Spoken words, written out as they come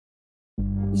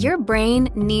Your brain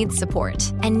needs support,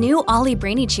 and new Ollie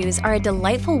Brainy Chews are a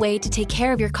delightful way to take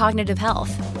care of your cognitive health.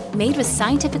 Made with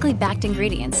scientifically backed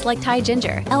ingredients like Thai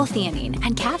ginger, L-theanine,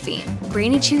 and caffeine,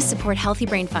 Brainy Chews support healthy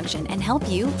brain function and help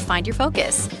you find your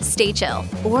focus, stay chill,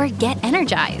 or get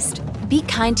energized. Be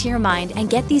kind to your mind and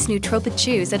get these nootropic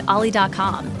chews at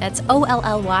ollie.com. That's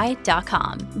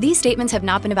OLLY.com. These statements have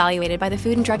not been evaluated by the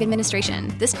Food and Drug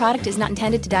Administration. This product is not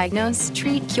intended to diagnose,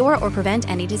 treat, cure, or prevent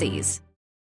any disease.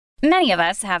 Many of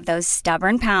us have those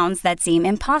stubborn pounds that seem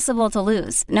impossible to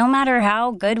lose, no matter how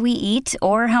good we eat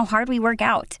or how hard we work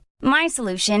out. My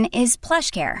solution is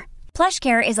PlushCare.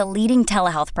 PlushCare is a leading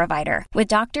telehealth provider with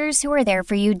doctors who are there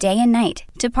for you day and night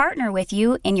to partner with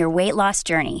you in your weight loss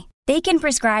journey. They can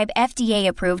prescribe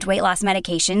FDA-approved weight loss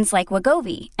medications like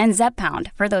Wegovy and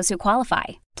Zepbound for those who qualify.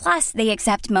 Plus, they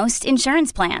accept most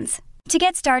insurance plans. To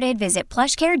get started, visit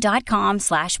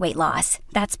plushcare.com/weightloss.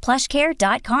 That's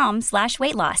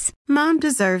plushcare.com/weightloss. Mom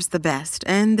deserves the best,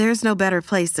 and there's no better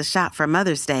place to shop for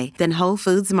Mother's Day than Whole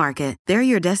Foods Market. They're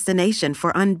your destination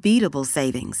for unbeatable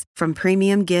savings, from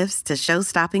premium gifts to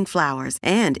show-stopping flowers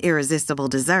and irresistible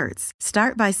desserts.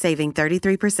 Start by saving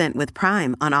 33% with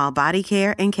Prime on all body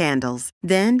care and candles.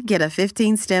 Then get a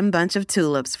 15-stem bunch of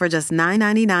tulips for just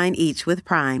 $9.99 each with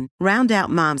Prime. Round out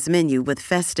Mom's menu with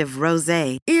festive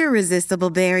rosé, irresistible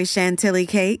berry chantilly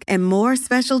cake, and more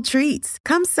special treats.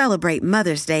 Come celebrate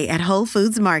Mother's Day at Whole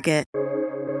Foods Market.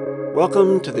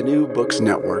 Welcome to the New Books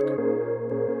Network.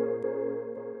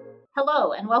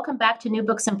 Hello, and welcome back to New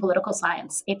Books in Political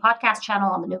Science, a podcast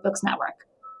channel on the New Books Network.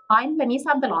 I'm Lanisa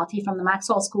Abdelati from the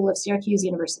Maxwell School of Syracuse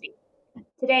University.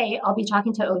 Today, I'll be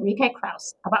talking to Ulrike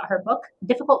Kraus about her book,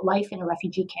 Difficult Life in a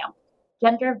Refugee Camp,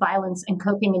 Gender, Violence, and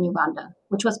Coping in Uganda,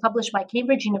 which was published by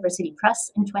Cambridge University Press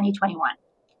in 2021.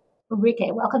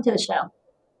 Ulrike, welcome to the show.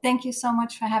 Thank you so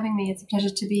much for having me. It's a pleasure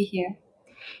to be here.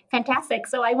 Fantastic.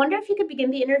 So I wonder if you could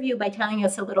begin the interview by telling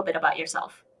us a little bit about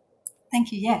yourself.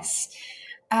 Thank you. Yes.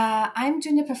 I'm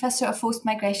Junior Professor of Forced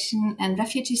Migration and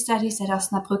Refugee Studies at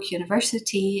Osnabrück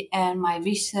University, and my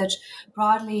research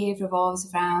broadly revolves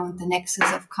around the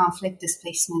nexus of conflict,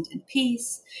 displacement, and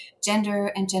peace,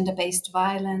 gender and gender-based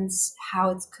violence, how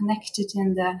it's connected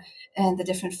in the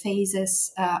different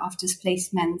phases of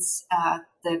displacements,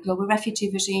 the global refugee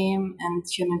regime and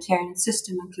humanitarian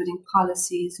system, including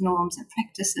policies, norms, and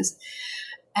practices,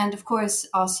 and of course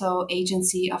also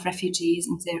agency of refugees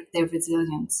and their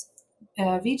resilience.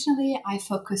 Regionally, I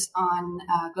focus on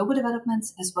global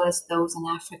developments as well as those in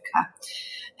Africa.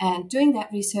 And doing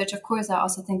that research, of course, I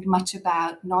also think much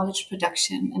about knowledge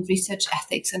production and research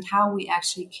ethics and how we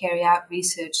actually carry out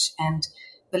research and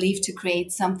believe to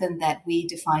create something that we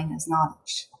define as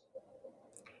knowledge.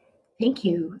 Thank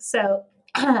you. So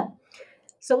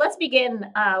let's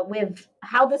begin with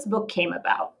how this book came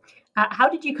about. How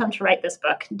did you come to write this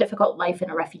book, Difficult Life in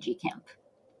a Refugee Camp?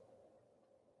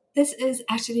 This is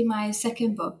actually my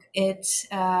second book. It's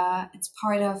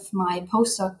part of my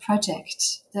postdoc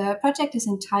project. The project is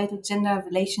entitled Gender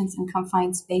Relations in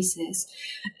Confined Spaces,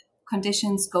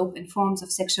 Conditions, Scope, and Forms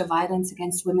of Sexual Violence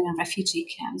Against Women in Refugee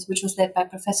Camps, which was led by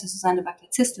Professor Susanne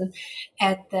Backler-Zistel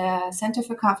at the Center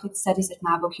for Conflict Studies at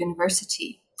Marburg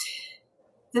University.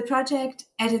 The project,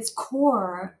 at its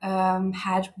core,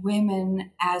 had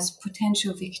women as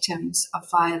potential victims of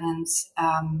violence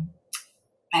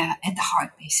at the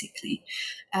heart, basically.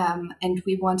 And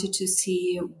we wanted to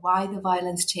see why the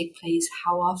violence take place,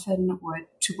 how often or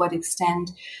to what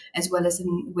extent, as well as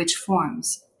in which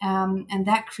forms. And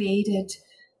that created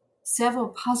several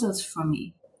puzzles for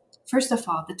me. First of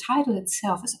all, the title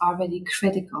itself is already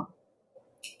critical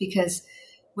because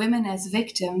women as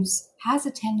victims has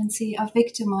a tendency of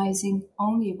victimizing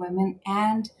only women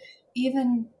and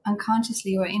even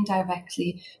unconsciously or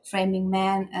indirectly framing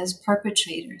men as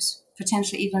perpetrators,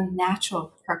 potentially even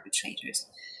natural perpetrators.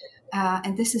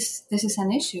 And this is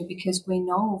an issue because we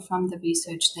know from the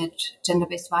research that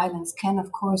gender-based violence can,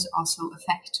 of course, also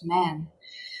affect men.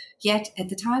 Yet at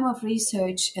the time of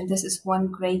research, and this is one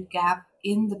great gap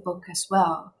in the book as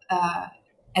well,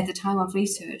 at the time of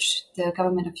research, the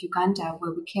government of Uganda,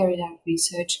 where we carried out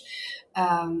research,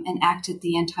 enacted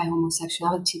the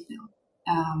anti-homosexuality bill.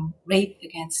 Rape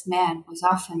against men was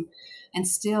often, and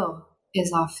still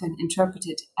is often,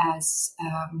 interpreted as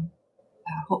a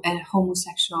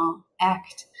homosexual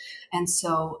act. And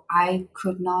so I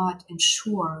could not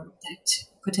ensure that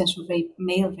potential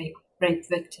male rape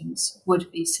victims would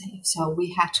be safe. So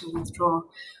we had to withdraw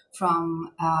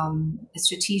from a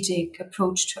strategic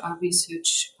approach to our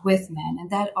research with men. And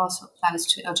that also applies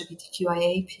to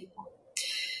LGBTQIA people.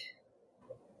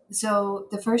 So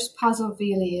the first puzzle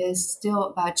really is still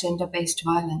about gender-based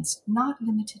violence, not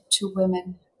limited to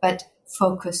women, but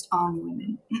focused on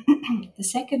women. The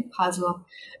second puzzle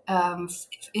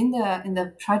in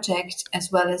the project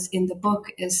as well as in the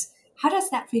book is, how does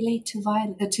that relate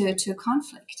to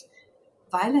conflict?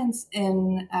 Violence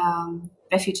in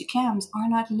refugee camps are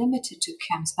not limited to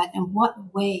camps, but in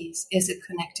what ways is it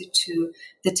connected to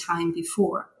the time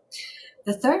before?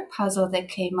 The third puzzle that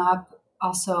came up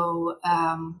also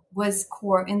was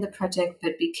core in the project,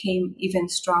 but became even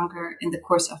stronger in the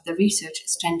course of the research,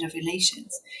 is gender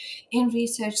relations. In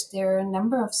research, there are a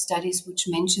number of studies which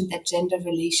mention that gender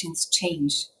relations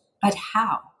change. But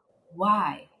how?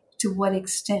 Why? To what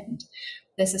extent?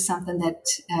 This is something that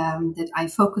I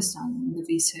focused on in the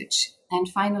research. And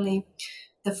finally,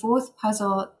 the fourth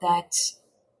puzzle that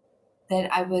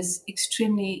I was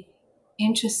extremely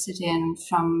interested in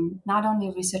from not only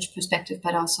a research perspective,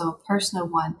 but also a personal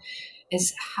one,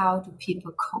 is how do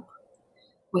people cope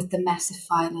with the massive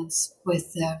violence,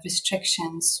 with the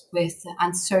restrictions, with the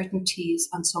uncertainties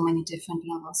on so many different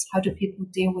levels? How do people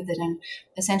deal with it and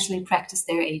essentially practice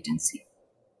their agency?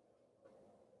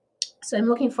 So I'm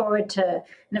looking forward to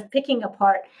kind of picking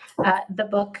apart the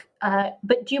book.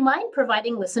 But do you mind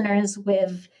providing listeners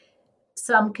with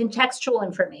some contextual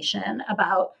information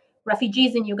about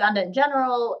refugees in Uganda in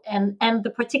general and the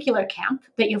particular camp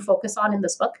that you focus on in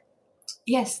this book?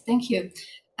 Yes, thank you.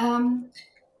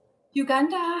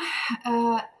 Uganda,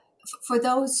 for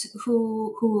those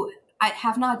who I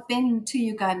have not been to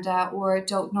Uganda or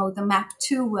don't know the map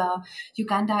too well,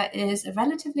 Uganda is a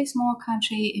relatively small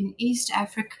country in East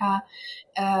Africa,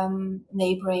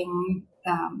 neighboring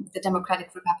the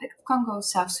Democratic Republic of Congo,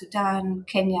 South Sudan,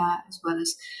 Kenya, as well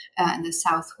as in the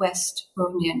southwest,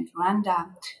 Burundi and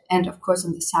Rwanda, and of course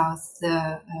in the south,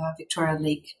 the Victoria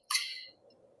Lake.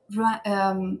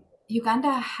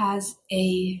 Uganda has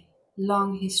a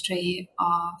long history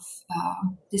of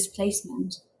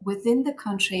displacement within the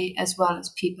country, as well as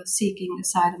people seeking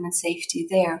asylum and safety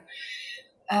there.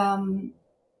 And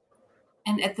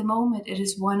at the moment, it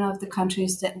is one of the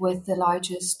countries that with the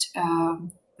largest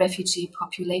refugee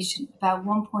population. About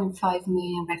 1.5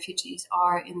 million refugees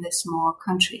are in this small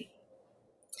country.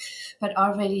 But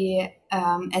already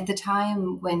at the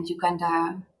time when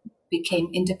Uganda became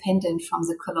independent from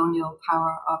the colonial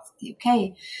power of the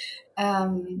UK,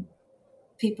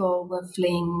 people were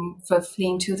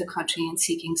fleeing to the country and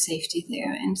seeking safety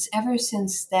there. And ever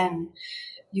since then,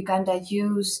 Uganda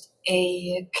used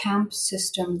a camp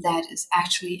system that is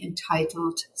actually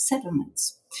entitled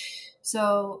settlements.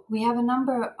 So we have a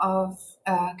number of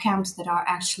camps that are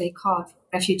actually called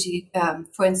refugee,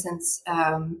 for instance,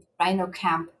 Rhino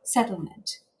Camp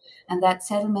Settlement. And that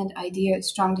settlement idea is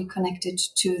strongly connected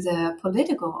to the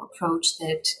political approach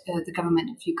that the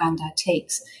government of Uganda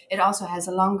takes. It also has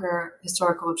a longer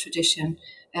historical tradition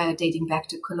dating back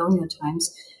to colonial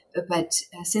times. But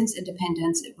since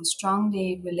independence, it was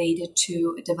strongly related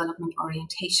to a development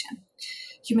orientation.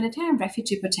 Humanitarian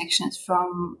refugee protection is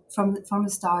from the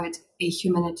start a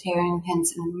humanitarian,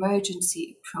 hence an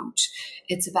emergency approach.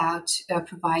 It's about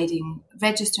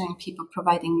registering people,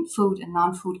 providing food and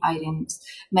non-food items,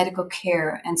 medical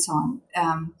care, and so on,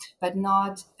 but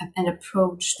not an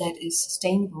approach that is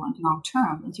sustainable and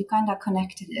long-term. And Uganda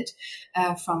connected it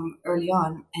from early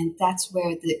on, and that's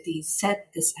where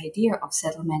this idea of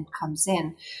settlement comes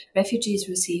in. Refugees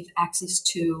receive access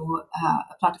to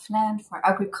a plot of land for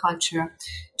agriculture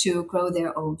to grow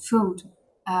their own food.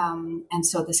 And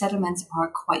so the settlements are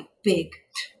quite big.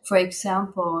 For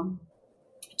example,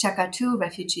 Chakatu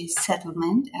Refugee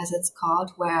Settlement, as it's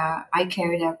called, where I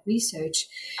carried out research,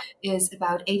 is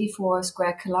about 84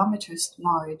 square kilometers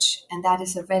large, and that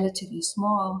is a relatively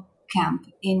small camp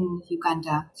in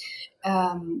Uganda.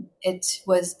 It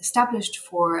was established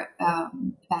for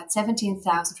about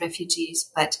 17,000 refugees,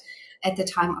 but at the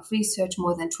time of research, far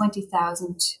more than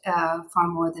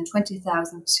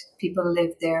 20,000 people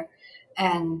lived there.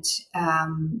 And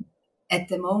at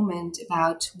the moment,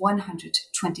 about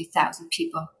 120,000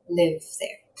 people live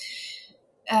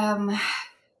there.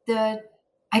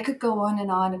 I could go on and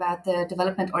on about the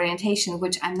development orientation,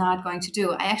 which I'm not going to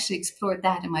do. I actually explored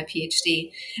that in my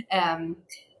PhD.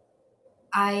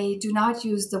 I do not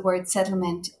use the word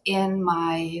settlement in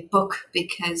my book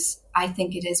because I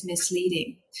think it is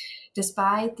misleading.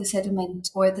 Despite the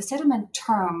settlement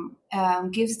term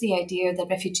gives the idea that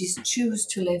refugees choose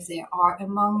to live there, are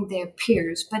among their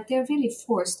peers, but they're really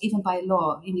forced, even by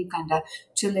law in Uganda,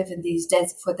 to live in these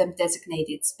for them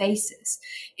designated spaces.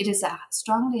 It is a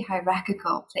strongly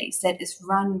hierarchical place that is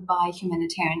run by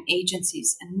humanitarian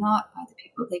agencies and not by the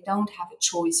people. They don't have a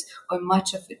choice or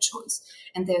much of a choice,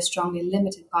 and they're strongly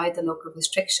limited by the local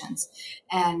restrictions.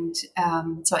 And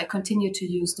so I continue to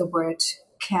use the word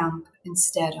camp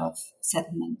instead of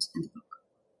settlement in the book.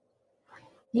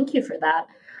 Thank you for that.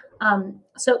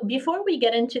 So before we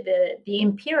get into the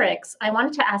empirics, I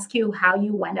wanted to ask you how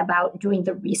you went about doing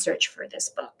the research for this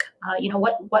book.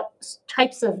 What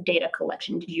types of data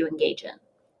collection did you engage in?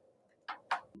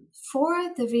 For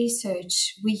the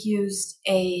research, we used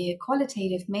a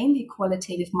mainly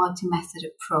qualitative multi-method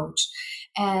approach.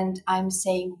 And I'm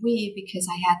saying we because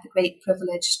I had the great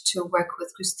privilege to work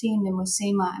with Christine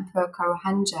Nimosema and Per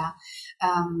Karuhanja,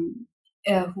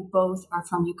 who both are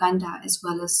from Uganda, as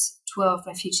well as 12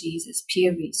 refugees as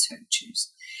peer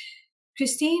researchers.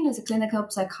 Christine is a clinical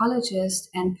psychologist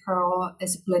and Pearl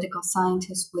is a political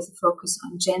scientist with a focus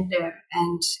on gender.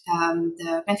 And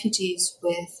the refugees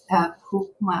with whom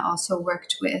I also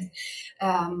worked with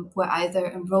were either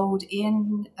enrolled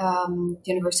in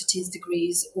university's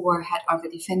degrees or had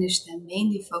already finished them,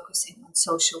 mainly focusing on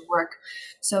social work.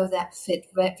 So that fit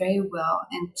very well.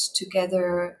 And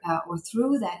together or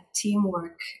through that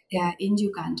teamwork in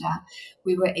Uganda,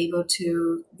 we were able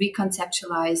to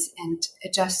reconceptualize and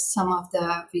adjust some of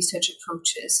the research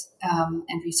approaches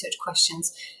and research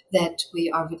questions that we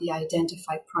already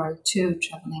identified prior to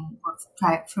traveling, or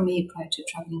prior to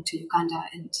traveling to Uganda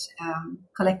and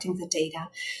collecting the data.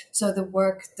 So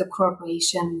the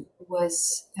cooperation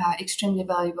was extremely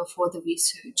valuable for the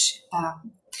research.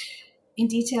 In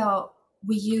detail,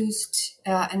 we used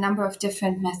a number of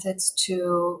different methods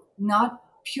to not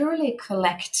purely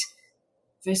collect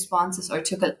responses or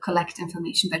to collect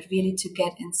information, but really to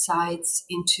get insights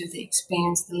into the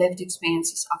experience, the lived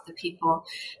experiences of the people,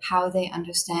 how they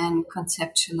understand,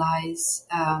 conceptualize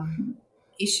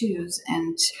issues,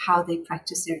 and how they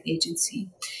practice their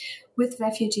agency. With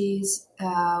refugees,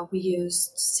 we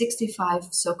used 65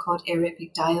 so-called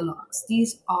Arabic dialogues.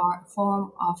 These are a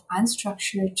form of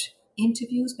unstructured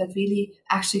interviews, but really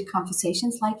actually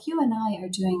conversations like you and I are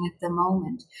doing at the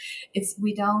moment.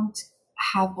 We don't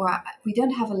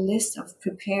have a list of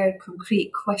prepared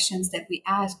concrete questions that we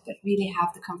ask, but really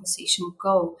have the conversation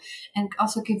go and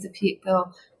also give the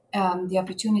people the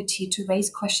opportunity to raise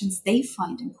questions they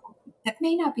find important that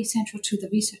may not be central to the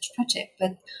research project,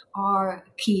 but are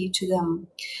key to them.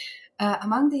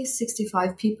 Among these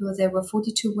 65 people, there were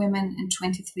 42 women and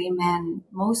 23 men.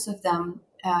 Most of them,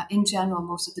 in general,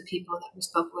 most of the people that we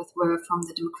spoke with were from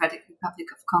the Democratic Republic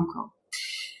of Congo.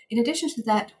 In addition to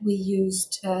that, we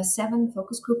used 7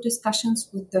 focus group discussions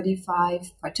with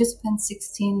 35 participants.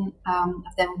 16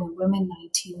 of them were women,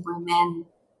 19 were men.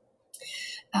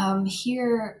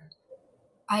 Here,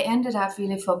 I ended up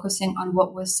really focusing on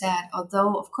what was said,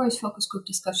 although, of course, focus group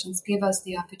discussions give us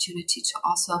the opportunity to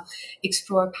also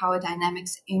explore power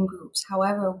dynamics in groups.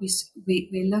 However,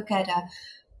 we look at a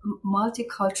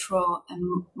multicultural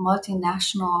and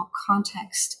multinational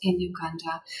context in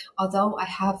Uganda, although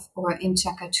or in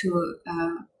Chakatu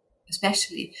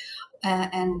especially.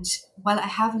 And while I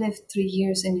have lived 3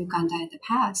 years in Uganda in the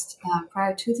past,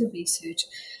 prior to the research,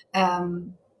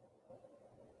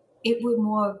 it would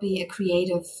more be a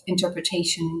creative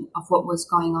interpretation of what was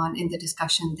going on in the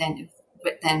discussion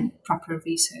than proper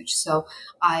research. So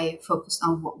I focused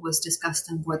on what was discussed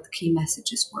and what the key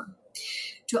messages were.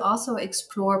 To also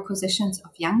explore positions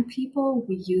of young people,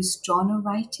 we used journal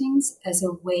writings as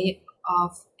a way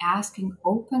of asking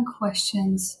open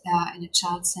questions in a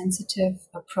child-sensitive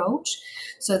approach,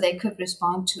 so they could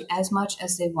respond to as much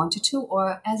as they wanted to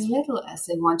or as little as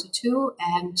they wanted to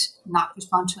and not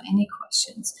respond to any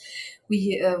questions.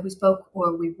 We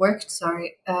worked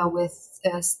with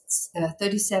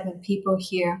 37 people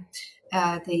here.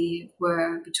 They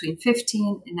were between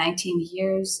 15 and 19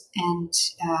 years, and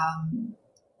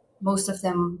most of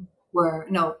them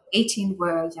 18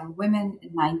 were young women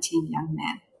and 19 young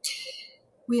men.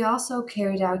 We also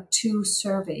carried out 2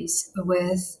 surveys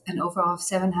with an overall of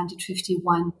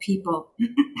 751 people.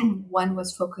 One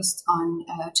was focused on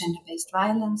gender-based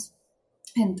violence,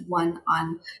 and one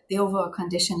on the overall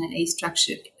condition and aid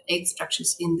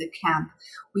structures in the camp.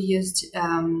 We used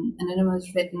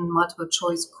anonymous written multiple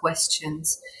choice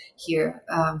questions here.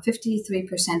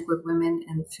 53% were women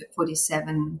and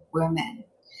 47 were men.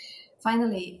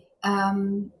 Finally,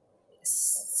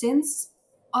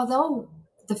 although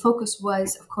the focus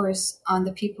was, of course, on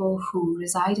the people who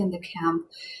reside in the camp,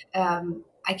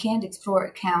 I can't explore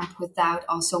a camp without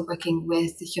also working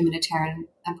with the humanitarian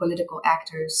and political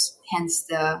actors, hence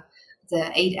the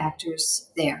aid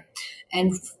actors there.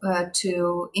 And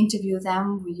to interview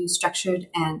them, we use structured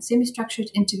and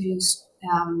semi-structured interviews.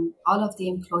 All of the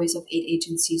employees of aid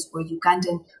agencies were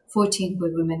Ugandan, 14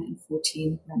 were women and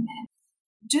 14 were men.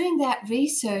 Doing that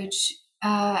research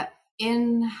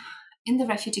in in the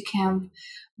refugee camp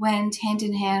went hand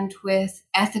in hand with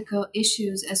ethical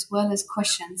issues as well as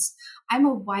questions. I'm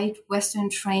a white Western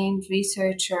trained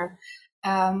researcher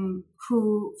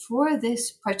who, for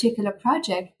this particular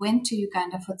project, went to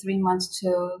Uganda for 3 months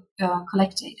to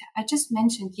collect data. I just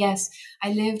mentioned, yes,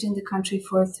 I lived in the country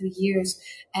for 3 years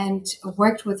and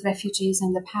worked with refugees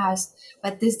in the past,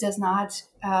 but this does not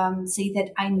say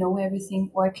that I know everything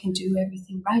or can do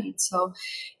everything right. So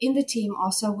in the team,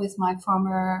 also with my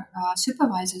former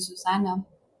supervisor, Susanna,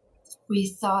 we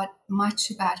thought much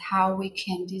about how we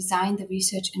can design the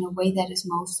research in a way that is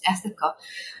most ethical,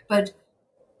 but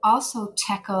also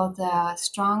tackle the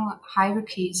strong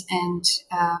hierarchies and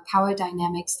power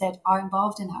dynamics that are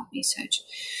involved in our research.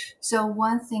 So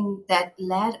one thing that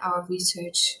led our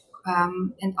research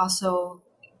and also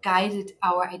guided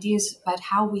our ideas about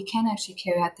how we can actually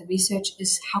carry out the research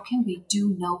is how can we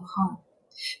do no harm?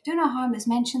 Do no harm is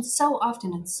mentioned so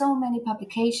often in so many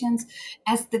publications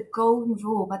as the golden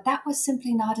rule, but that was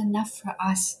simply not enough for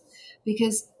us,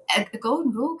 because a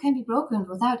golden rule can be broken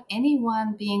without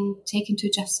anyone being taken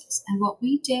to justice. And what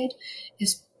we did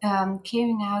is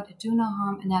carrying out a do no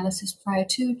harm analysis prior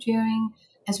to, during,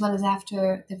 as well as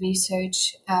after the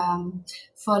research,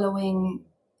 following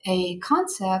a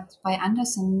concept by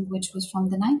Anderson, which was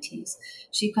from the 90s.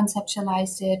 She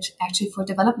conceptualized it actually for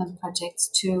development projects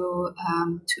to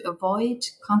avoid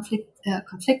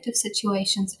conflictive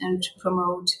situations and to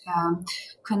promote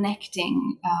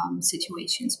connecting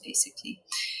situations, basically.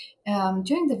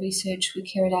 During the research, we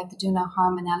carried out the do no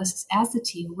harm analysis as the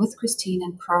team with Christine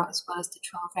and Pearl, as well as the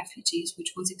 12 refugees,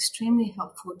 which was extremely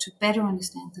helpful to better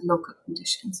understand the local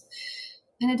conditions.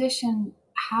 In addition,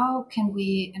 how can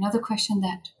we, another question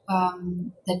that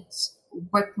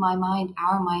worked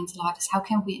our minds a lot, is how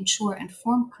can we ensure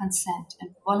informed consent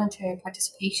and voluntary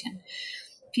participation?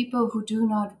 People who do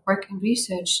not work in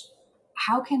research,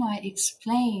 how can I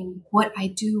explain what I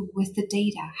do with the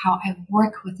data, how I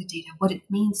work with the data, what it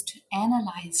means to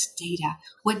analyze data,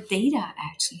 what data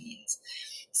actually is?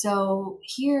 So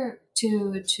here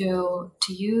to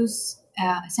use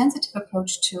a sensitive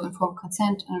approach to informed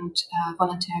consent and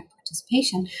voluntary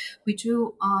participation, we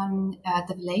drew on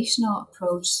the relational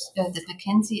approach that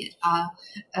Mackenzie et al.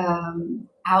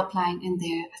 Outlined in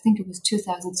their, I think it was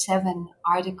 2007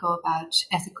 article about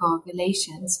ethical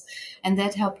relations. And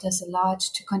that helped us a lot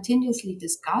to continuously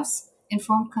discuss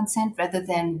informed consent rather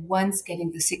than once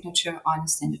getting the signature on a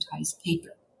standardized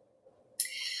paper.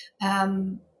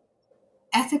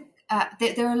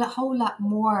 There are a whole lot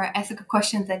more ethical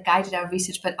questions that guided our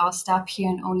research, but I'll stop here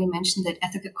and only mention that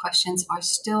ethical questions are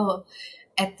still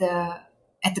at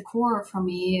the core for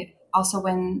me. Also,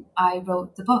 when I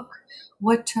wrote the book,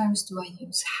 what terms do I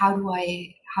use? How do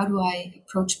I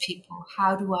approach people?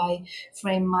 How do I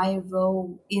frame my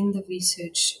role in the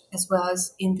research as well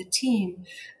as in the team?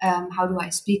 How do I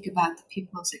speak about the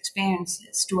people's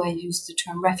experiences? Do I use the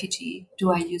term refugee?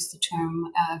 Do I use the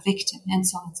term victim? And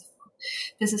so on and so forth.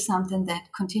 This is something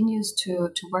that continues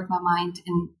to work my mind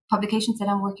in publications that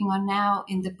I'm working on now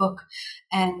in the book.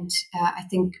 And I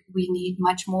think we need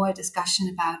much more discussion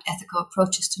about ethical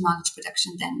approaches to knowledge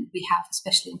production than we have,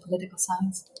 especially in political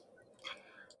science.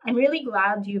 I'm really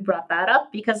glad you brought that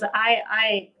up, because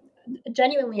I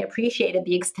genuinely appreciated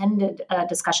the extended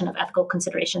discussion of ethical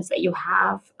considerations that you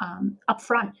have up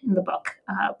front in the book,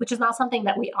 which is not something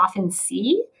that we often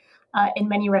see in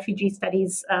many refugee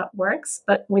studies works,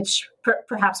 but which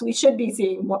perhaps we should be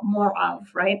seeing more of,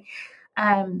 right?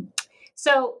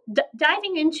 So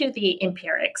diving into the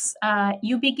empirics,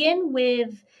 you begin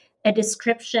with a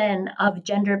description of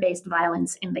gender-based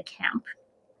violence in the camp.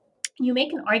 You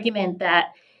make an argument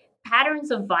that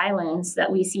patterns of violence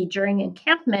that we see during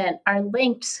encampment are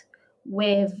linked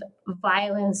with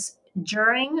violence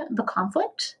during the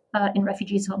conflict in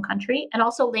refugees' home country, and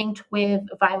also linked with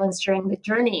violence during the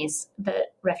journeys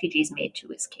that refugees made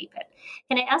to escape it.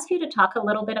 Can I ask you to talk a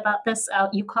little bit about this?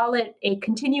 You call it a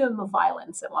continuum of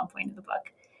violence at one point in the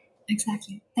book.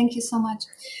 Exactly. Thank you so much.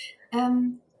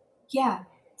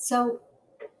 So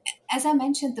as I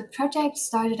mentioned, the project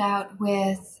started out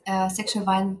with sexual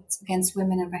violence against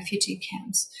women in refugee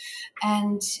camps.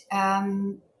 And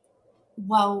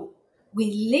while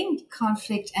we linked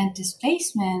conflict and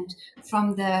displacement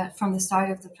from the start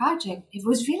of the project, it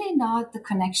was really not the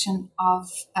connection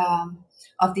of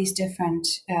these different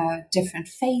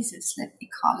phases, let me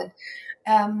call it.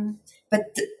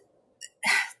 But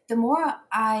the more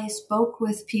I spoke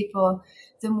with people,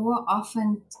 the more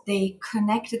often they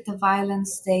connected the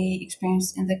violence they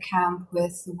experienced in the camp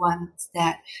with the ones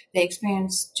that they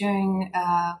experienced during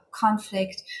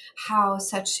conflict, how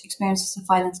such experiences of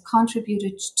violence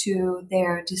contributed to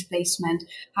their displacement,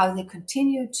 how they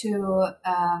continue to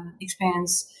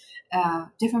experience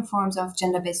different forms of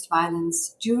gender-based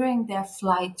violence during their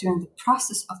flight, during the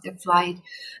process of their flight,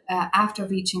 after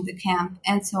reaching the camp,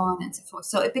 and so on and so forth.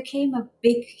 So it became a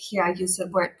big, here I use the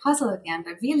word puzzle again,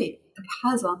 but really a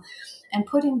puzzle. And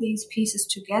putting these pieces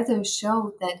together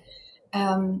showed that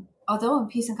although in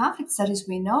peace and conflict studies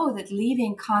we know that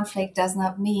leaving conflict does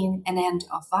not mean an end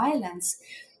of violence,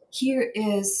 here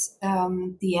is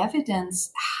the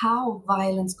evidence how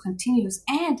violence continues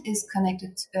and is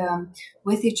connected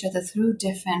with each other through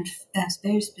different,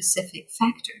 very specific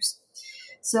factors.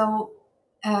 So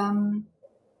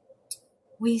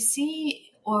we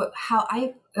see, or how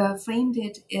I framed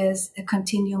it, is a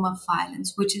continuum of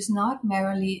violence, which is not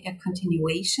merely a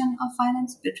continuation of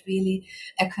violence, but really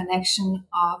a connection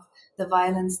of the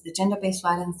violence, the gender-based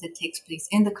violence that takes place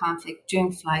in the conflict,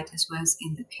 during flight, as well as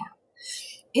in the camp.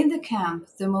 In the camp,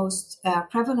 the most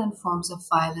prevalent forms of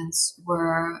violence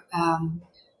were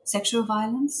sexual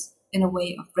violence in a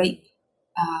way of rape,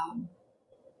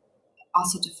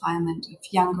 also defilement of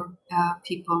younger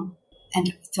people,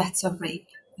 and threats of rape.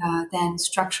 Then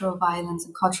structural violence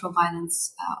and cultural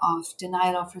violence of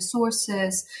denial of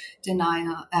resources,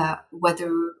 denial,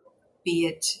 whether be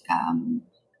it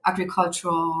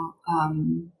agricultural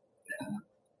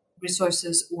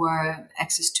resources or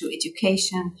access to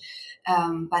education,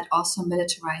 but also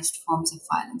militarized forms of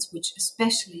violence, which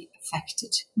especially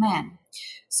affected men.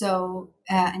 So,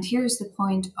 and here's the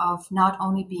point of not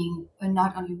only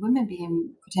women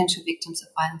being potential victims of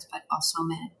violence, but also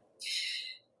men.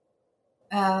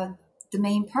 The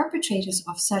main perpetrators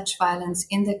of such violence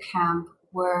in the camp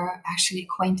were actually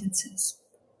acquaintances.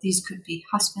 These could be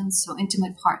husbands, so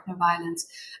intimate partner violence,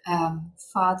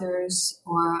 fathers,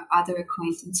 or other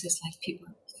acquaintances like people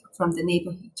from the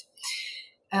neighborhood.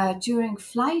 During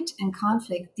flight and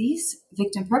conflict, these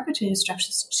victim-perpetrator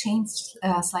structures changed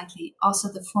slightly. Also,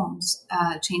 the forms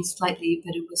changed slightly,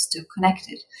 but it was still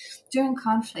connected. During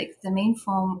conflict, the main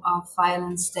form of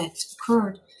violence that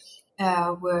occurred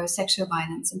were sexual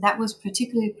violence, and that was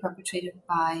particularly perpetrated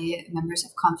by members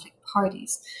of conflict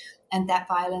parties. And that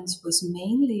violence was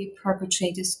mainly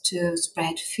perpetrated to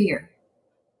spread fear.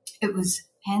 It was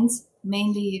hence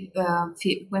mainly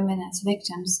women as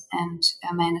victims and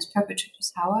men as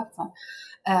perpetrators. However,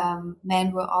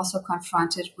 men were also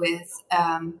confronted with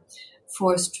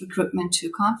forced recruitment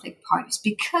to conflict parties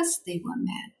because they were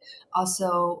men.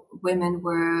 Also, women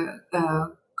were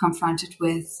confronted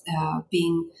with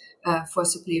being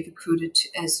forcibly recruited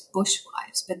as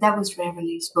bushwives, but that was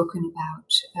rarely spoken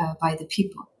about by the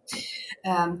people.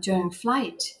 During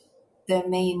flight,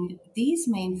 these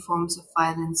main forms of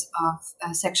violence, of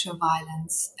sexual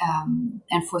violence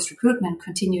and forced recruitment,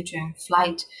 continued during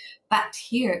flight. But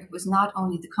here, it was not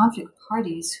only the conflict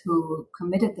parties who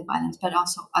committed the violence, but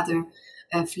also other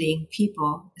fleeing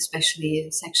people, especially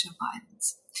sexual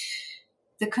violence.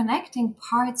 The connecting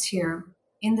parts here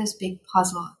in this big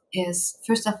puzzle is,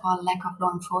 first of all, lack of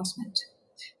law enforcement.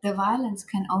 The violence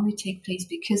can only take place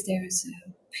because there is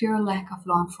a pure lack of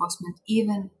law enforcement,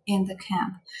 even in the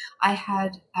camp.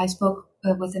 I spoke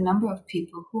with a number of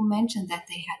people who mentioned that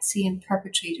they had seen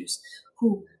perpetrators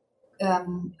who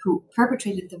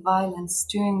perpetrated the violence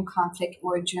during conflict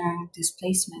or during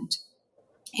displacement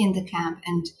in the camp,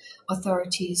 and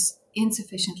authorities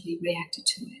insufficiently reacted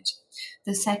to it.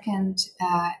 The second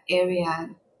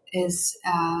area is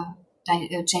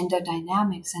gender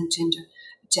dynamics and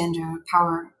gender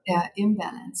power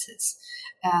imbalances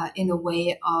in a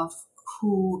way of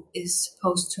who is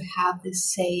supposed to have this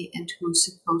say and who is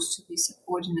supposed to be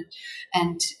subordinate,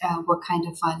 and what kind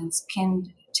of violence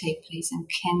can take place and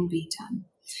can be done.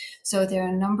 So there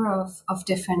are a number of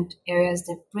different areas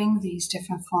that bring these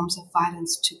different forms of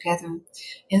violence together.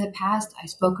 In the past, I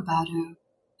spoke about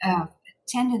a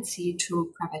tendency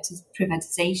to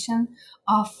privatization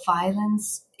of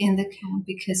violence in the camp,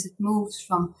 because it moves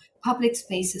from public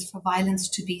spaces for violence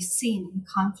to be seen in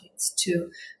conflicts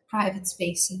to private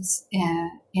spaces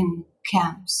in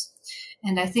camps.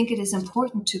 And I think it is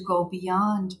important to go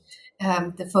beyond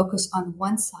the focus on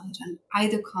one side, on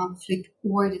either conflict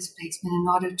or displacement, in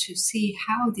order to see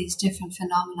how these different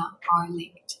phenomena are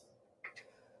linked.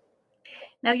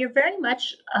 Now, you're very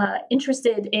much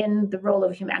interested in the role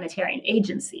of humanitarian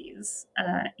agencies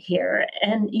here,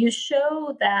 and you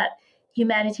show that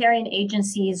humanitarian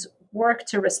agencies work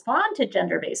to respond to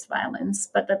gender-based violence,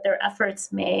 but that their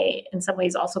efforts may, in some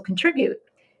ways, also contribute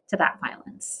to that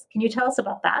violence. Can you tell us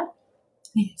about that?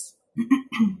 Yes.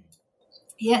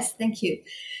 Yes, thank you.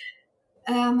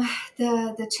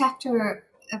 The chapter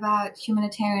about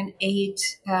humanitarian aid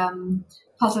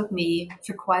puzzled me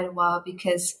for quite a while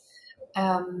because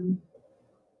there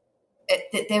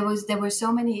were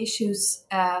so many issues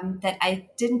that I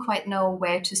didn't quite know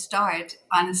where to start,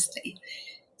 honestly.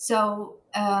 So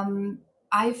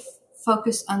I've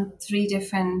focused on three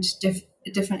different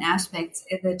aspects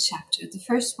in the chapter. The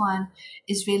first one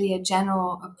is really a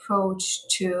general approach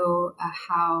to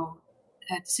how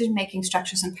decision-making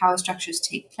structures and power structures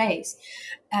take place.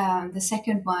 The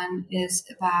second one is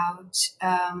about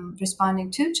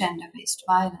responding to gender-based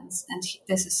violence. And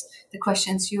this is the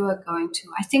questions you are going to.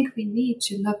 I think we need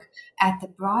to look at the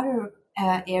broader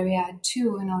area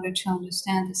too in order to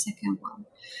understand the second one.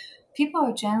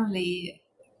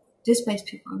 Displaced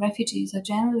people, refugees are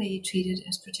generally treated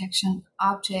as protection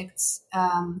objects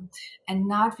and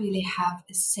not really have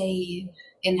a say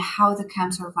in how the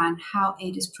camps are run, how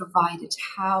aid is provided,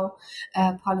 how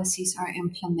policies are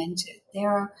implemented.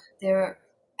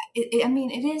 It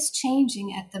is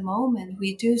changing at the moment.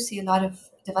 We do see a lot of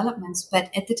developments,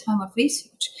 but at the time of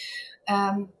research,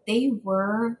 they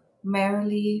were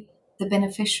merely the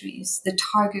beneficiaries, the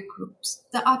target groups,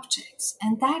 the objects,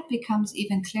 and that becomes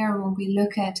even clearer when we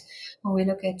look at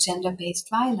gender-based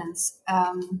violence,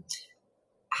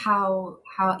 how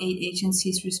aid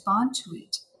agencies respond to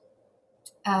it.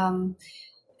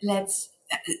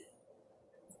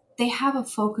 They have a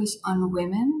focus on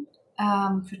women,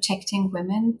 protecting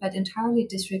women, but entirely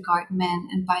disregard men,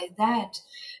 and by that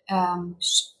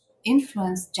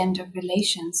influence gender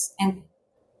relations. And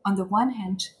on the one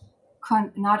hand,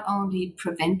 not only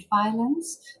prevent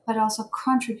violence, but also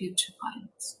contribute to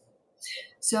violence.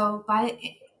 So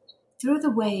through the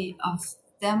way of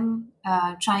them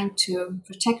trying to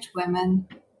protect women,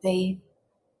 they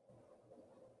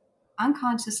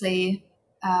unconsciously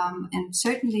and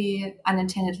certainly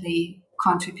unintendedly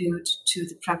contribute to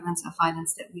the prevalence of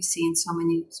violence that we see in so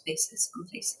many spaces and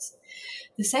places.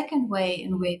 The second way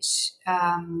in which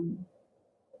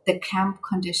the camp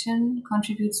condition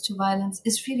contributes to violence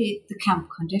is really the camp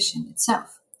condition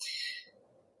itself.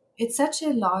 It's such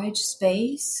a large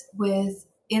space with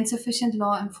insufficient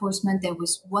law enforcement. There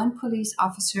was one police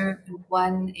officer and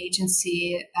one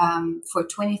agency for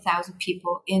 20,000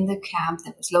 people in the camp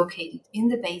that was located in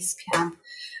the base camp,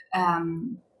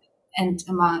 and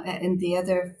in the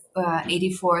other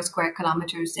 84 square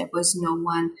kilometers, there was no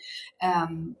one.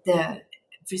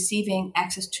 Receiving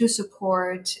access to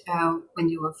support when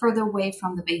you were further away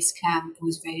from the base camp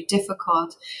was very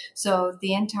difficult. So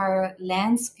the entire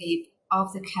landscape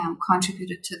of the camp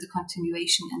contributed to the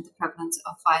continuation and the prevalence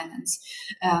of violence.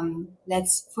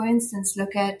 Let's, for instance,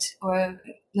 look at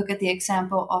the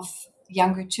example of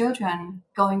younger children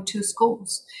going to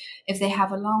schools. If they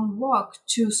have a long walk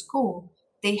to school,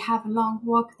 they have a long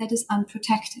walk that is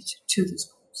unprotected to the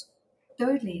school.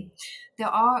 Thirdly, there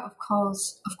are, of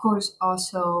course,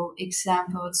 also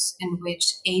examples in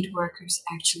which aid workers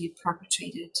actually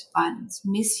perpetrated violence,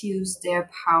 misused their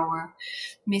power,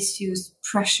 misused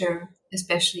pressure,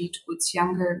 especially towards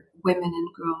younger women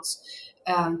and girls,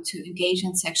 to engage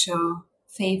in sexual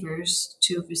favors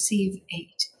to receive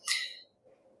aid.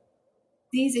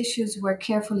 These issues were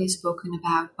carefully spoken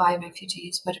about by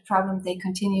refugees, but a problem they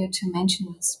continue to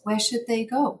mention is, where should they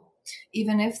go?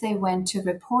 Even if they went to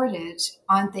report it,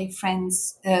 aren't they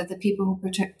friends, the people who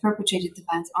perpetrated the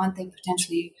violence, aren't they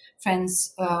potentially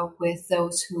friends with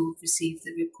those who received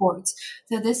the reports?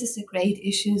 So this is a great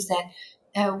issue that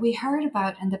we heard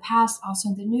about in the past, also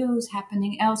in the news,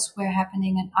 happening elsewhere,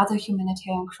 happening in other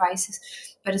humanitarian crises,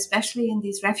 but especially in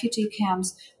these refugee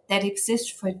camps that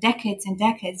exist for decades and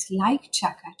decades, like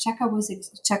Chaka. Chaka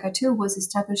 2 was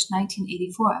established in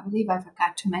 1984. I believe I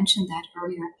forgot to mention that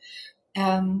earlier.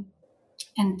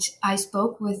 And I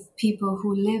spoke with people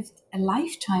who lived a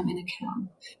lifetime in a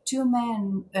camp. Two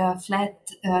men fled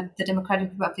the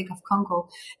Democratic Republic of Congo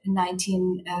in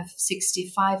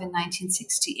 1965 and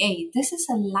 1968. This is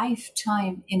a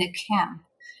lifetime in a camp,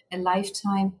 a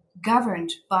lifetime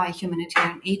governed by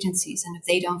humanitarian agencies. And if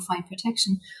they don't find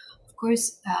protection, of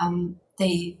course,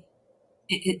 it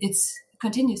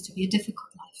continues to be a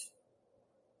difficult life.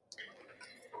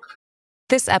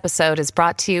 This episode is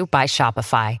brought to you by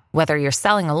Shopify. Whether you're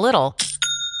selling a little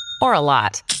or a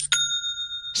lot,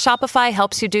 Shopify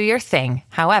helps you do your thing,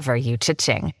 however you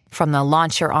cha-ching. From the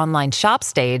launch your online shop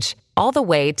stage, all the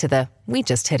way to the we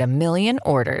just hit 1 million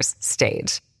orders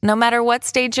stage. No matter what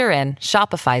stage you're in,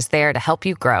 Shopify's there to help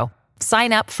you grow.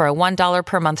 Sign up for a $1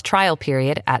 per month trial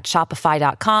period at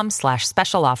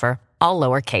shopify.com/special offer, all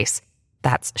lowercase.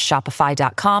 That's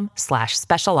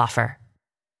shopify.com/special offer.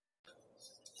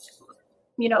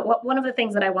 One of the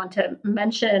things that I want to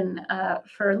mention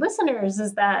for listeners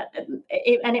is that,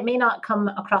 it may not come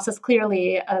across as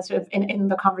clearly sort of in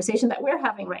the conversation that we're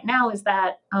having right now, is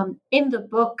that in the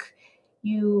book,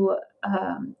 you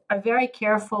are very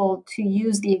careful to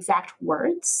use the exact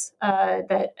words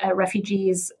that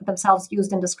refugees themselves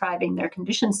used in describing their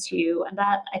conditions to you. And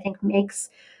that, I think,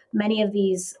 makes many of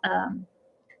these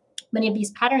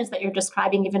patterns that you're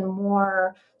describing even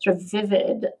more sort of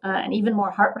vivid and even more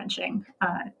heart-wrenching,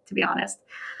 to be honest.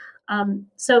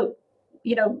 So,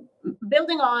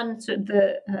 building on sort of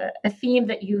a theme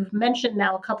that you've mentioned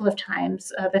now a couple of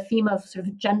times, the theme of sort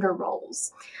of gender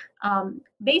roles.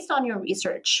 Based on your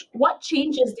research, what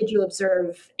changes did you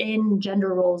observe in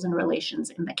gender roles and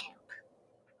relations in the camp?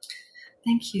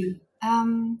 Thank you.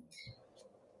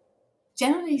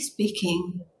 Generally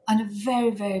speaking, on a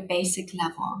very, very basic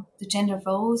level, the gender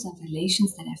roles and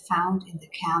relations that I found in the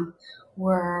camp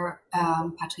were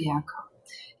patriarchal,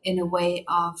 in a way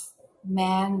of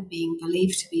men being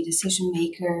believed to be decision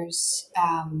makers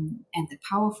and the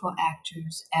powerful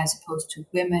actors, as opposed to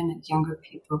women and younger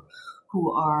people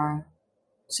who are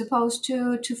supposed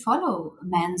to follow a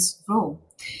man's role.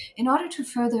 In order to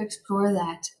further explore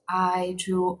that, I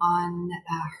drew on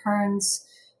Hearn's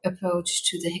approach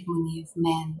to the hegemony of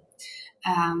men.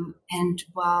 And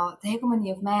while the hegemony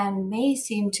of man may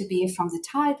seem to be, from the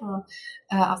title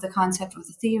of the concept or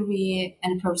the theory,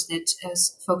 an approach that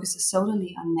focuses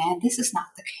solely on men, this is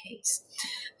not the case.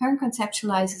 Hearn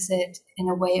conceptualizes it in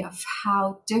a way of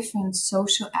how different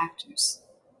social actors,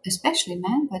 especially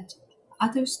men, but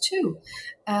others too,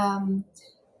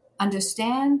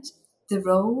 understand the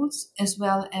roles as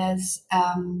well as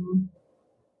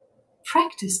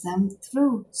practice them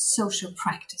through social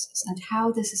practices, and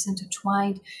how this is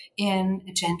intertwined in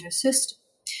a gender system.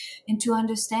 And to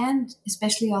understand,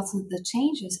 especially also the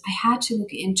changes, I had to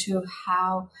look into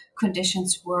how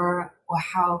conditions were, or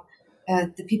how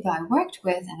the people I worked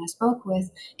with and I spoke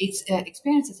with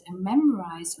experiences and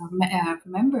memorized or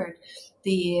remembered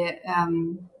the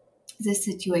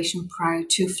situation prior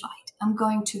to flight. I'm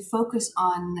going to focus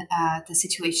on the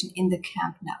situation in the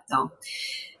camp now, though.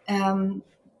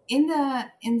 In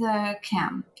the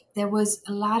camp, there was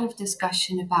a lot of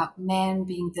discussion about men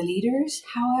being the leaders.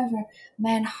 However,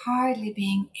 men hardly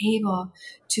being able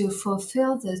to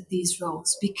fulfill these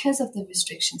roles because of the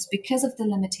restrictions, because of the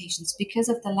limitations, because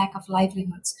of the lack of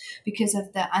livelihoods, because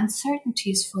of the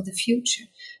uncertainties for the future,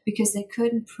 because they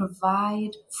couldn't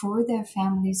provide for their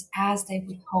families as they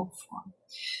would hope for,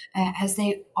 as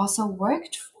they also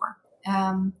worked for.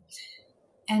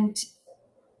 And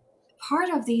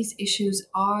part of these issues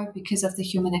are because of the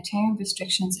humanitarian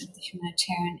restrictions and the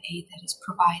humanitarian aid that is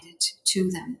provided to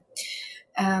them.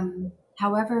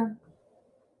 However,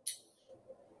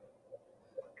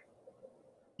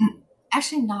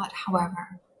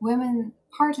 women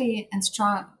partly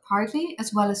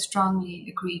as well as strongly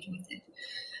agreed with it.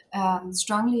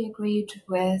 Strongly agreed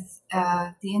with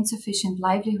the insufficient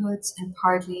livelihoods, and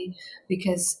partly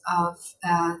because of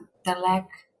the lack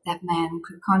that men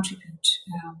could contribute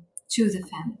to the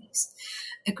families.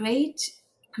 A great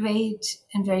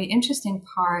and very interesting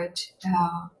part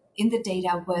in the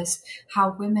data was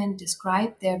how women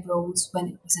described their roles when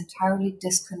it was entirely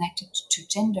disconnected to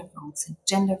gender roles and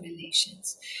gender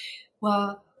relations.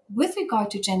 Well, with regard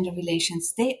to gender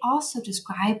relations, they also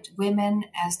described women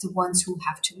as the ones who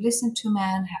have to listen to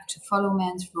men, have to follow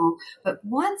men's rule. But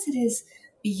once it is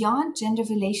beyond gender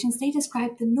relations, they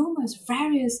described the numerous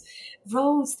various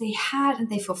roles they had and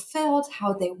they fulfilled,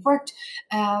 how they worked,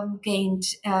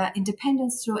 gained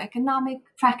independence through economic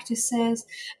practices,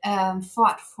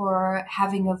 fought for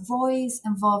having a voice,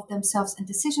 involved themselves in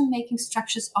decision-making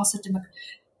structures, also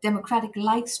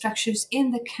democratic-like structures in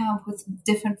the camp with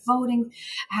different voting,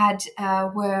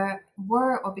 were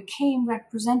or became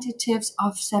representatives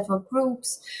of several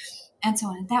groups, and so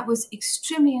on. And that was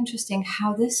extremely interesting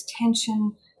how this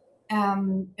tension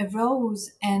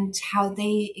arose and how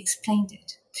they explained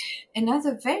it.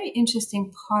 Another very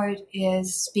interesting part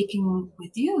is speaking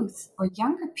with youth or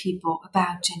younger people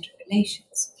about gender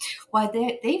relations. While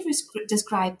they've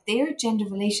described their gender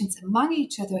relations among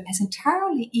each other as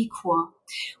entirely equal,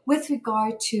 with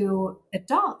regard to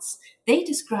adults, they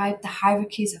describe the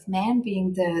hierarchies of men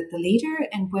being the leader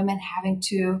and women having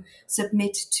to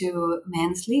submit to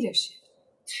men's leadership.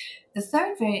 The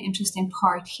third very interesting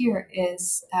part here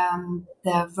is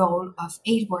the role of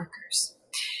aid workers.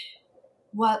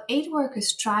 While aid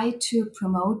workers try to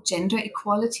promote gender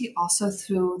equality also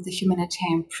through the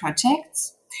humanitarian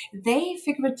projects, they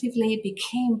figuratively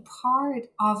became part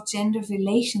of gender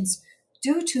relations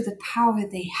due to the power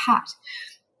they had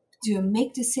to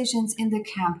make decisions in the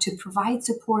camp, to provide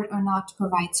support or not to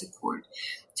provide support,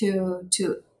 to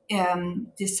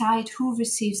decide who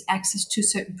receives access to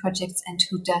certain projects and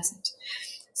who doesn't.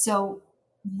 So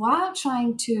while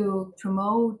trying to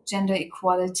promote gender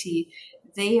equality,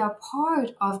 they are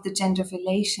part of the gender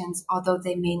relations, although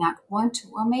they may not want to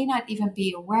or may not even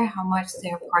be aware how much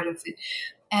they're part of it.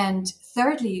 And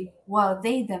thirdly, while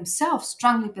they themselves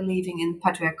strongly believing in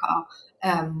patriarchal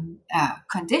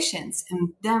conditions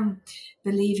and them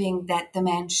believing that the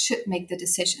man should make the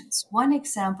decisions. One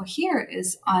example here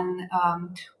is on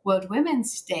World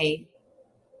Women's Day.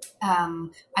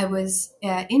 I was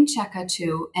in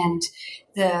Chakatu, and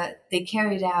 8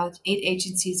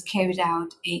 agencies carried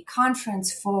out a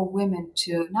conference for women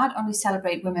to not only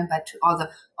celebrate women, but to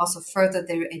also further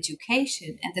their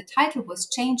education. And the title was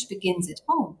Change Begins at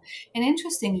Home. And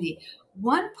interestingly,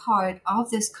 one part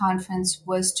of this conference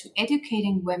was to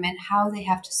educating women how they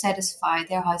have to satisfy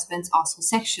their husbands also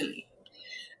sexually.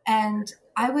 And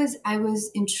I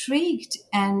was intrigued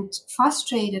and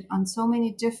frustrated on so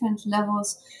many different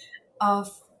levels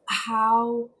of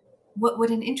how what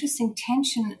an interesting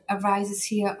tension arises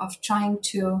here of trying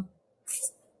to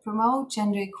promote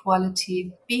gender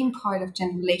equality, being part of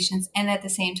gender relations, and at the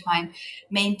same time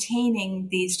maintaining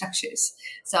these structures.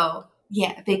 So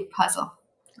yeah, a big puzzle.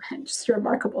 Just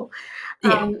remarkable.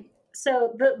 Yeah.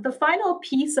 So the final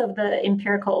piece of the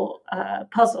empirical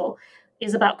puzzle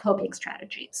is about coping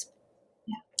strategies.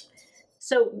 Yeah.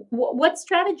 So what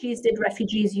strategies did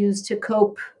refugees use to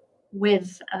cope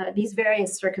with these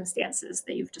various circumstances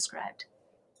that you've described?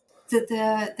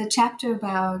 The chapter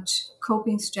about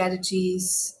coping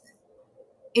strategies,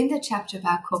 in the chapter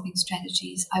about coping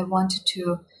strategies, I wanted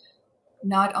to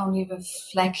not only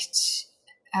reflect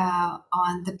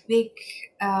on the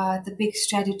big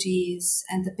strategies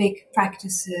and the big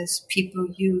practices people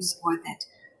use, or that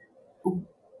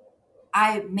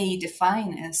I may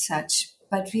define as such,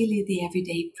 but really the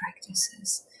everyday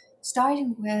practices,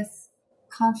 starting with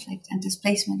conflict and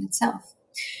displacement itself.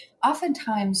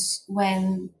 Oftentimes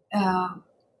when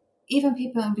even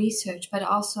people in research, but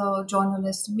also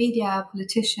journalists, media,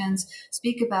 politicians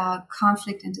speak about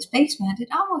conflict and displacement, it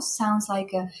almost sounds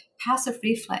like a passive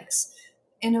reflex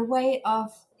in a way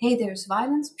of, hey, there's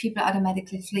violence, people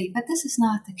automatically flee. But this is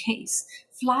not the case.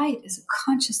 Flight is a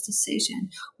conscious decision,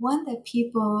 one that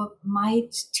people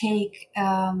might take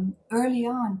early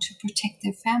on to protect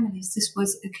their families. This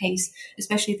was a case,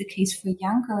 especially the case for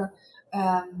younger,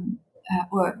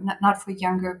 or not for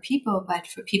younger people, but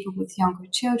for people with younger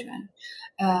children,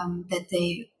 that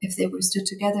if they were stood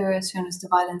together, as soon as the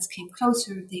violence came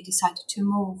closer, they decided to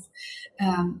move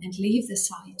and leave the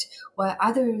site. While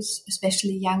others,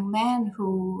 especially young men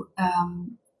who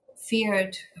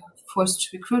feared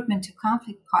forced recruitment to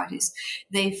conflict parties,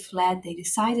 they fled, they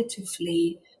decided to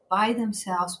flee by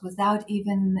themselves without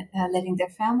even letting their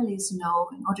families know,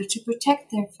 in order to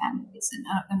protect their families and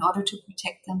in order to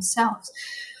protect themselves.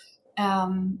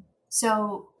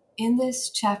 So in this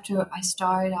chapter, I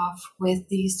started off with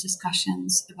these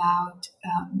discussions about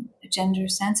a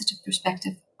gender-sensitive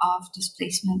perspective of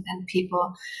displacement and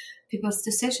people's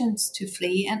decisions to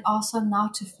flee and also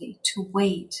not to flee, to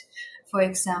wait. For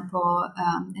example,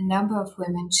 a number of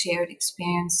women shared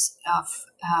experience of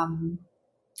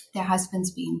their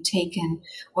husbands being taken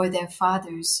or their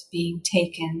fathers being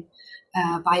taken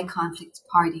by conflict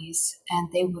parties, and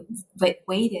they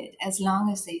waited as long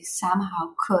as they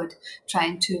somehow could,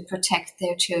 trying to protect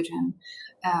their children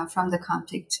from the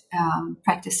conflict,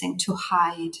 practicing to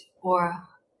hide or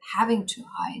having to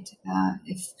hide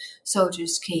if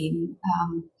soldiers came.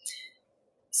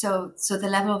 So the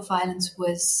level of violence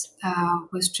was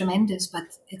tremendous,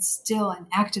 but it's still an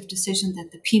active decision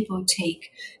that the people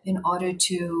take in order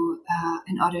to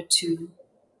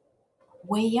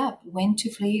weigh up when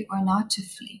to flee or not to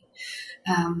flee.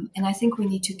 And I think we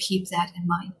need to keep that in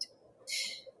mind.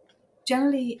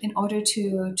 Generally, in order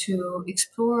to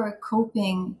explore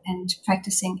coping and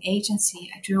practicing agency,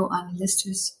 I drew on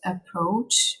Lister's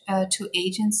approach to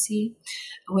agency,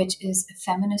 which is a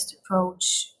feminist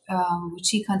approach, which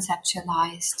she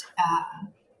conceptualized,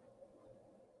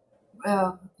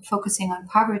 focusing on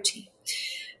poverty.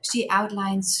 She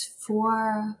outlines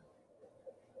 4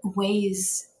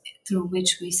 ways through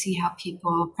which we see how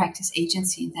people practice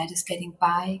agency, and that is getting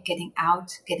by, getting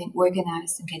out, getting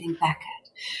organized, and getting back at.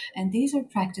 And these are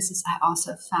practices I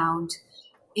also found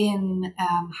in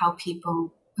how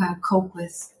people cope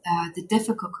with the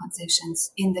difficult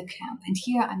conditions in the camp. And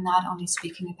here I'm not only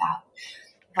speaking about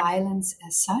violence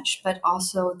as such, but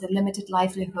also the limited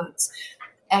livelihoods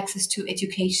access to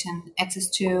education, access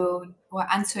to or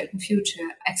uncertain future,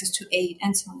 access to aid,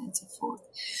 and so on and so forth.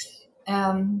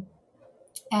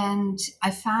 And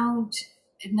I found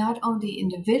not only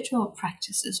individual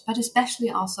practices, but especially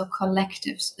also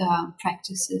collective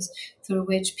practices through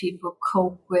which people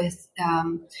cope with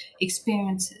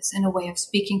experiences in a way of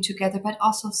speaking together, but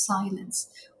also silence,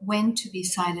 when to be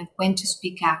silent, when to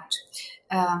speak out,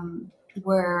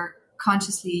 were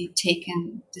consciously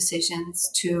taken decisions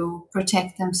to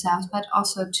protect themselves, but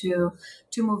also to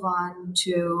move on,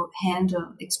 to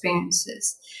handle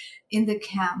experiences. In the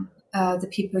camp, the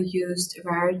people used a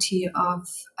variety of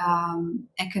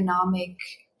economic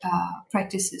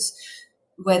practices,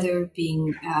 whether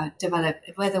being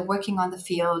developed, whether working on the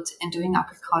field and doing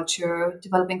agriculture,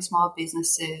 developing small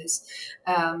businesses,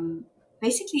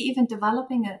 basically even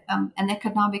developing an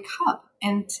economic hub.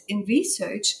 And in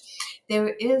research, there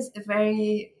is a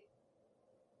very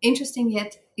interesting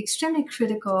yet extremely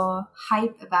critical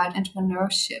hype about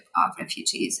entrepreneurship of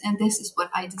refugees. And this is what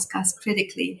I discuss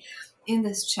critically in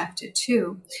this chapter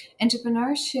too.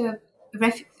 Entrepreneurship,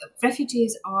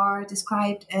 refugees are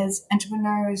described as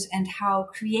entrepreneurs and how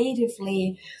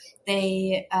creatively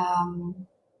they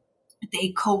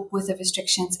cope with the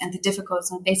restrictions and the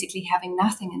difficulties and basically having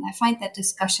nothing. And I find that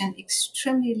discussion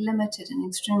extremely limited and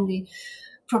extremely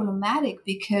problematic,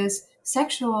 because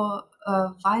sexual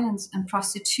violence and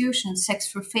prostitution, sex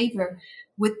for favor,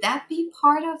 would that be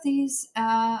part of these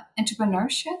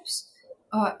entrepreneurships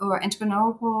or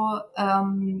entrepreneurial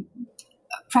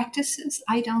practices?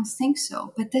 I don't think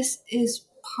so. But this is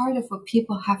part of what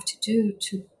people have to do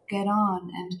to get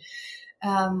on.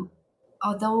 And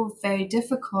although very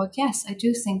difficult, yes, I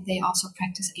do think they also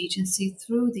practice agency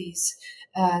through these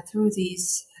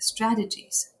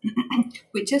strategies.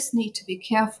 We just need to be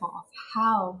careful of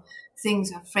how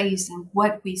things are phrased and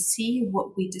what we see,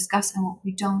 what we discuss, and what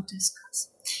we don't discuss.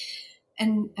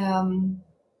 And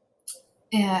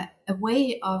a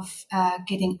way of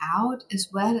getting out as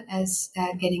well as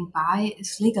getting by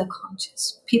is legal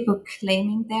conscious. People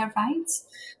claiming their rights,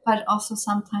 but also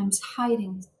sometimes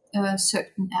hiding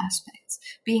certain aspects,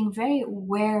 being very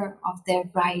aware of their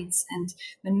rights and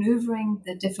maneuvering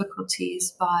the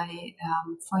difficulties by,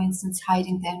 for instance,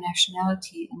 hiding their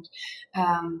nationality and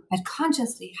but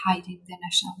consciously hiding their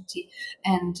nationality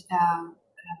and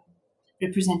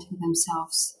representing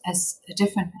themselves as a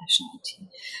different nationality.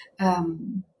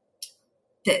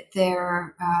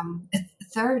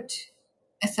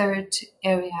 A third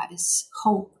area is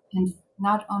hope, and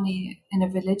not only in a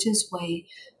religious way,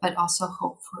 but also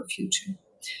hope for a future.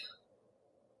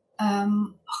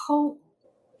 Hope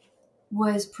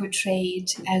was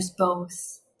portrayed as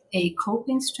both a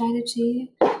coping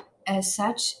strategy as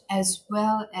such, as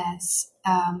well as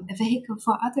a vehicle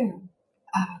for other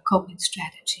coping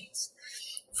strategies,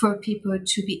 for people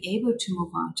to be able to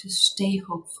move on, to stay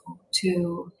hopeful,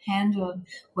 to handle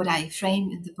what I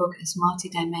frame in the book as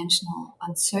multidimensional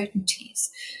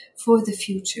uncertainties for the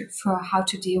future, for how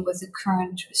to deal with the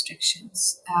current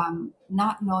restrictions,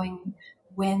 not knowing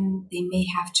when they may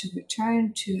have to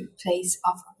return to a place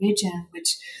of origin,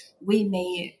 which we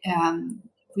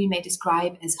may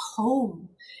describe as home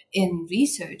in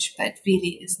research, but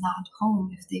really is not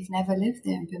home if they've never lived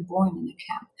there and been born in a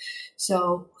camp.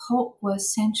 So hope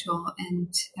was central.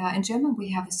 And in German,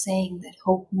 we have a saying that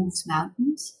hope moves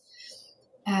mountains.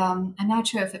 I'm not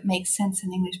sure if it makes sense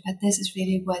in English, but this is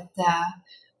really what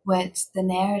the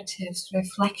narratives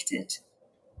reflected,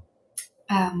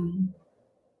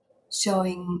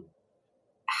 showing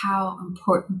how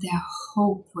important their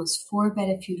hope was for a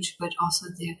better future, but also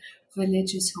their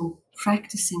religious hope,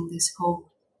 practicing this hope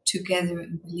together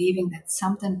and believing that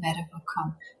something better will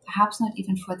come. Perhaps not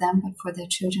even for them, but for their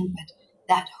children. But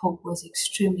that hope was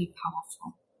extremely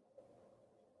powerful.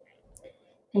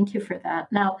 Thank you for that.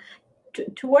 Now,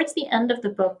 towards the end of the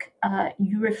book,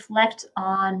 you reflect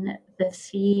on the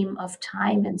theme of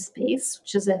time and space,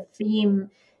 which is a theme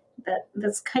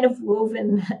that's kind of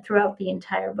woven throughout the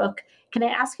entire book. Can I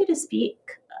ask you to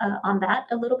speak on that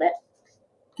a little bit?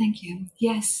 Thank you.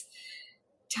 Yes.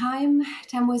 Time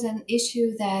was an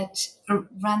issue that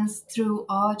runs through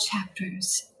all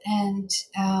chapters. And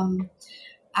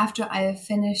after I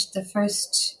finished the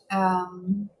first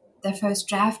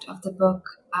draft of the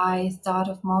book, I thought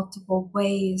of multiple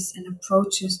ways and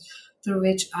approaches through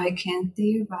which I can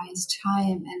theorize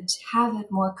time and have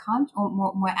it more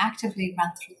actively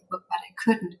run through the book, but I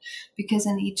couldn't, because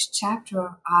in each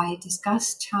chapter I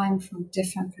discussed time from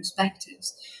different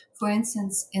perspectives. For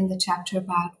instance, in the chapter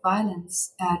about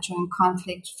violence during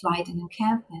conflict, flight, and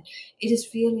encampment, it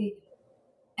is really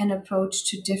an approach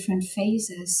to different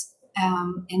phases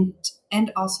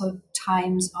and also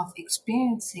times of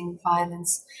experiencing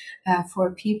violence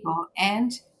for people,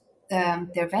 and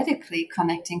theoretically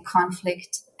connecting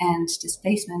conflict and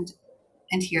displacement,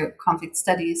 and here conflict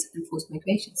studies and forced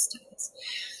migration studies.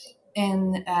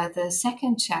 In the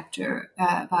second chapter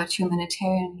about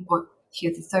humanitarian, or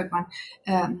here the third one,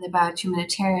 about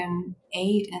humanitarian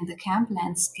aid in the camp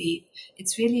landscape,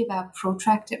 it's really about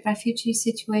protracted refugee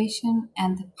situation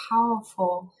and the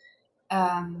powerful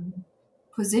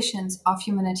positions of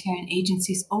humanitarian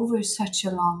agencies over such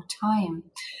a long time,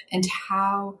 and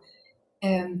how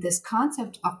this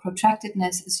concept of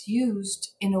protractedness is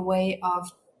used in a way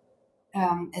of,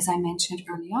 as I mentioned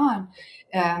early on,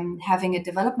 having a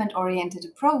development-oriented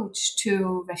approach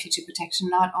to refugee protection,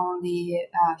 not only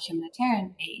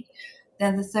humanitarian aid.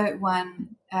 Then the third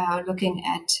one, looking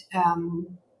at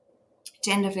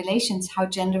gender relations, how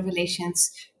gender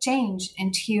relations change.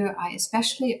 And here I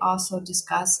especially also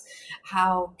discuss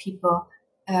how people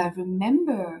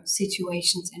remember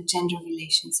situations and gender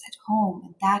relations at home.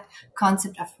 And that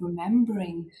concept of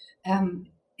remembering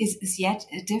is yet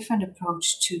a different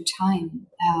approach to time.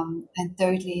 And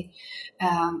thirdly,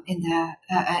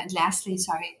 lastly,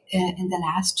 in the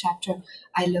last chapter,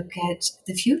 I look at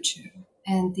the future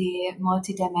and the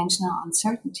multidimensional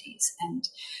uncertainties. And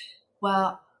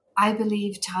well, I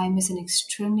believe time is an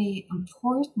extremely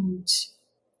important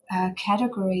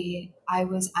category. I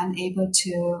was unable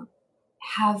to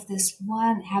have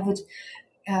it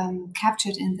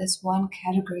captured in this one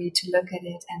category, to look at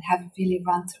it and have it really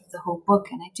run through the whole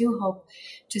book. And I do hope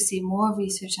to see more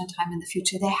research on time in the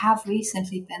future. There have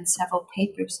recently been several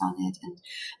papers on it and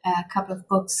a couple of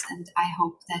books, and I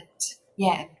hope that,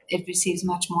 it receives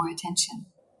much more attention.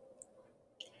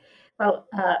 Well,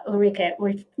 Ulrike,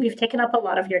 we've taken up a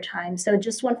lot of your time. So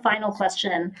just one final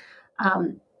question.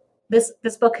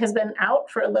 This book has been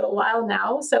out for a little while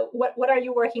now. So what are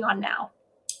you working on now?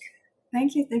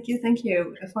 Thank you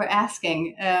for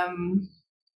asking.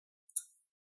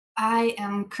 I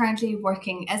am currently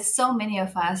working, as so many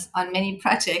of us, on many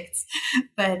projects,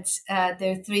 but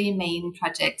there are three main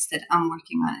projects that I'm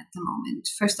working on at the moment.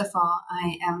 First of all,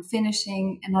 I am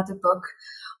finishing another book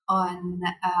on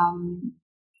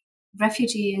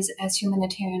refugees as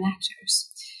humanitarian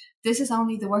actors. This is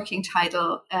only the working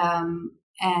title,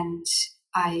 and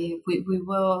we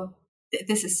will.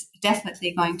 This is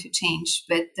definitely going to change,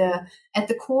 but at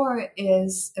the core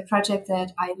is a project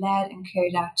that I led and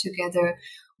carried out together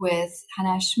with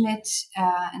Hannah Schmidt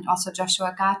and also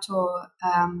Joshua Gato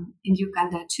in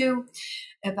Uganda too,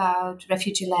 about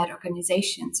refugee-led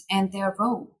organizations and their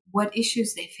role, what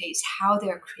issues they face, how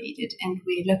they're created. And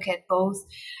we look at both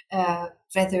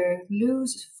rather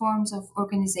loose forms of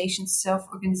organization,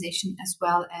 self-organization, as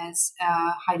well as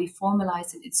highly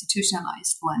formalized and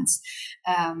institutionalized ones.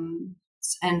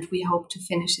 And we hope to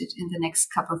finish it in the next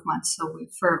couple of months. So we're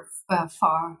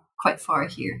quite far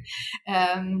here.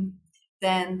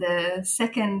 Then the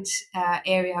second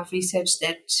area of research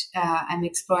that I'm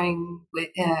exploring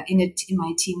in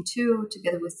my team too,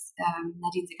 together with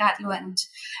Nadine Zegatlo and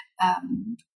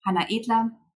Hannah Edler,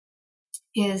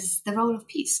 is the role of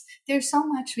peace. There's so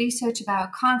much research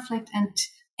about conflict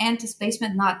and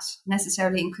displacement, not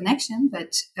necessarily in connection,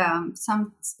 but in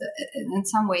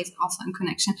some ways also in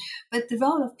connection. But the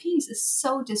role of peace is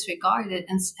so disregarded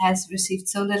and has received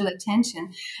so little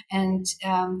attention. And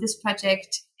this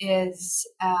project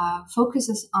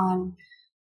focuses on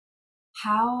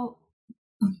how,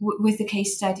 with the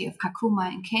case study of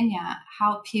Kakuma in Kenya,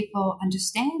 how people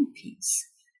understand peace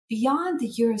beyond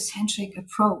the Eurocentric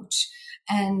approach,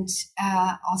 and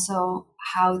also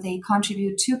how they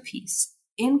contribute to peace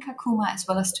in Kakuma as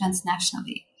well as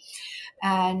transnationally.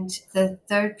 And the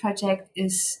third project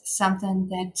is something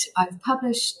that I've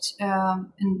published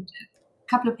in a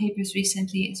couple of papers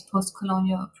recently, is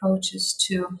post-colonial approaches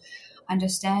to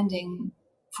understanding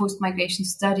forced migration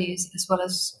studies as well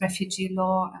as refugee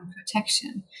law and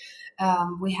protection.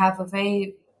 We have a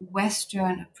very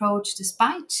Western approach,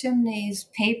 despite Chimney's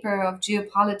paper of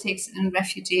geopolitics and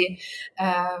refugee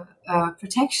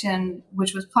protection,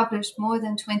 which was published more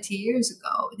than 20 years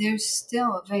ago. There's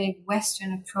still a very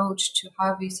Western approach to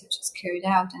how research is carried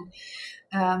out,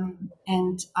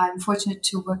 and I'm fortunate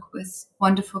to work with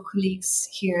wonderful colleagues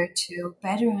here to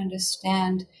better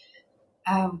understand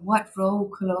what role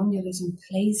colonialism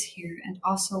plays here, and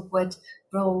also what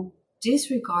role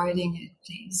disregarding it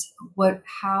plays,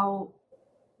 how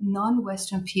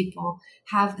non-Western people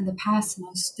have in the past and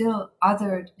are still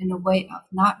othered in a way of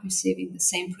not receiving the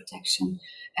same protection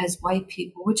as white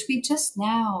people, which we just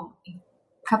now, a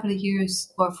couple of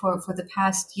years, or for the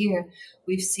past year,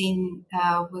 we've seen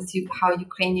with how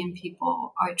Ukrainian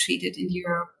people are treated in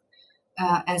Europe,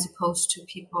 as opposed to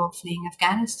people fleeing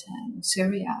Afghanistan,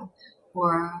 Syria,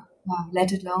 or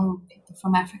let alone people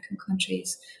from African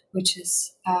countries, which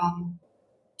is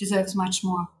deserves much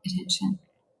more attention.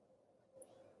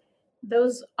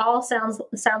 Those all sound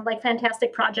like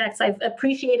fantastic projects. I've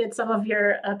appreciated some of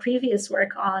your previous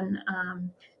work on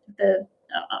the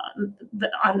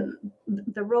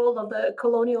role of the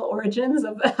colonial origins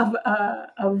of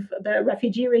the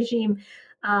refugee regime.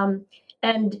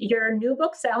 And your new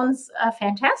book sounds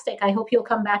fantastic. I hope you'll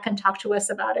come back and talk to us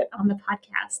about it on the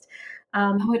podcast.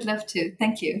 I would love to.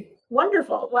 Thank you.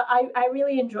 Wonderful. Well, I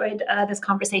really enjoyed this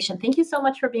conversation. Thank you so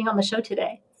much for being on the show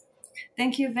today.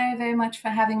 Thank you very, very much for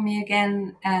having me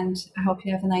again, and I hope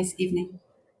you have a nice evening.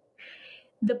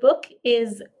 The book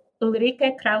is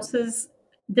Ulrike Krause's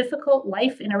Difficult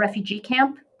Life in a Refugee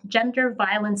Camp, Gender,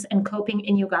 Violence, and Coping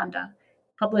in Uganda,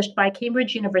 published by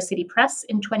Cambridge University Press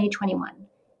in 2021.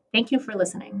 Thank you for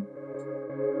listening.